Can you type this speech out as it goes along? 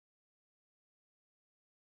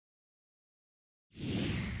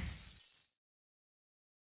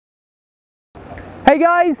Hey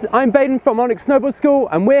guys, I'm Baden from Onyx Snowboard School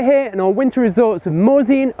and we're here in our winter resorts of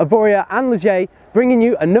Morzine, Avoria and Leger, bringing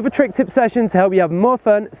you another trick tip session to help you have more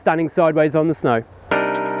fun standing sideways on the snow.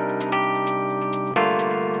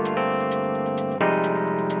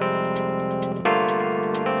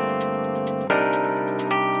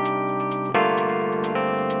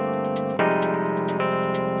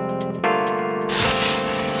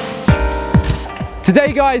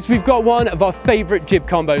 Today guys, we've got one of our favourite jib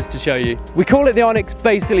combos to show you. We call it the Onyx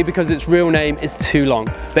basically because its real name is too long.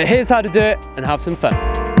 But here's how to do it and have some fun.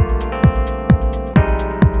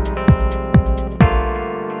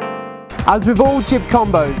 As with all jib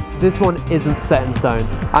combos, this one isn't set in stone.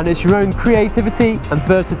 And it's your own creativity and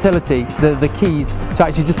versatility that are the keys to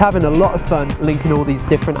actually just having a lot of fun linking all these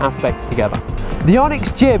different aspects together. The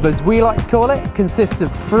Onyx jib, as we like to call it, consists of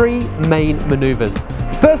 3 main manoeuvres.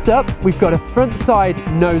 First up, we've got a front side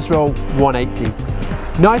nose roll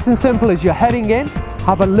 180. Nice and simple as you're heading in,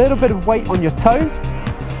 have a little bit of weight on your toes,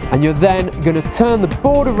 and you're then going to turn the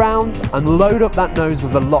board around and load up that nose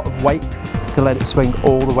with a lot of weight to let it swing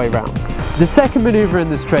all the way around. The second maneuver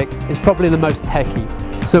in this trick is probably the most techy.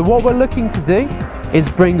 So what we're looking to do is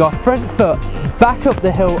bring our front foot back up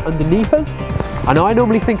the hill underneath us, and I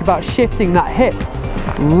normally think about shifting that hip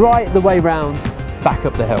right the way round back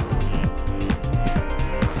up the hill.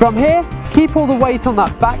 From here, keep all the weight on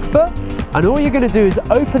that back foot, and all you're going to do is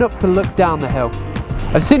open up to look down the hill.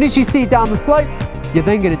 As soon as you see down the slope, you're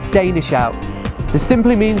then going to Danish out. This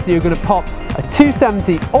simply means that you're going to pop a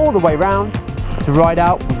 270 all the way round to ride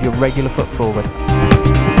out with your regular foot forward.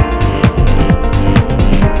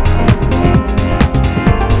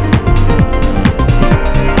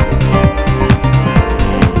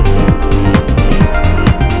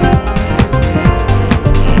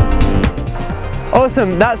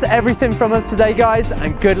 Awesome, that's everything from us today guys,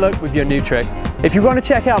 and good luck with your new trick. If you want to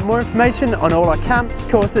check out more information on all our camps,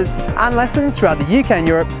 courses and lessons throughout the UK and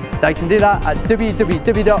Europe, they can do that at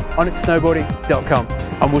www.onyxsnowboarding.com,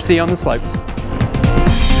 and we'll see you on the slopes.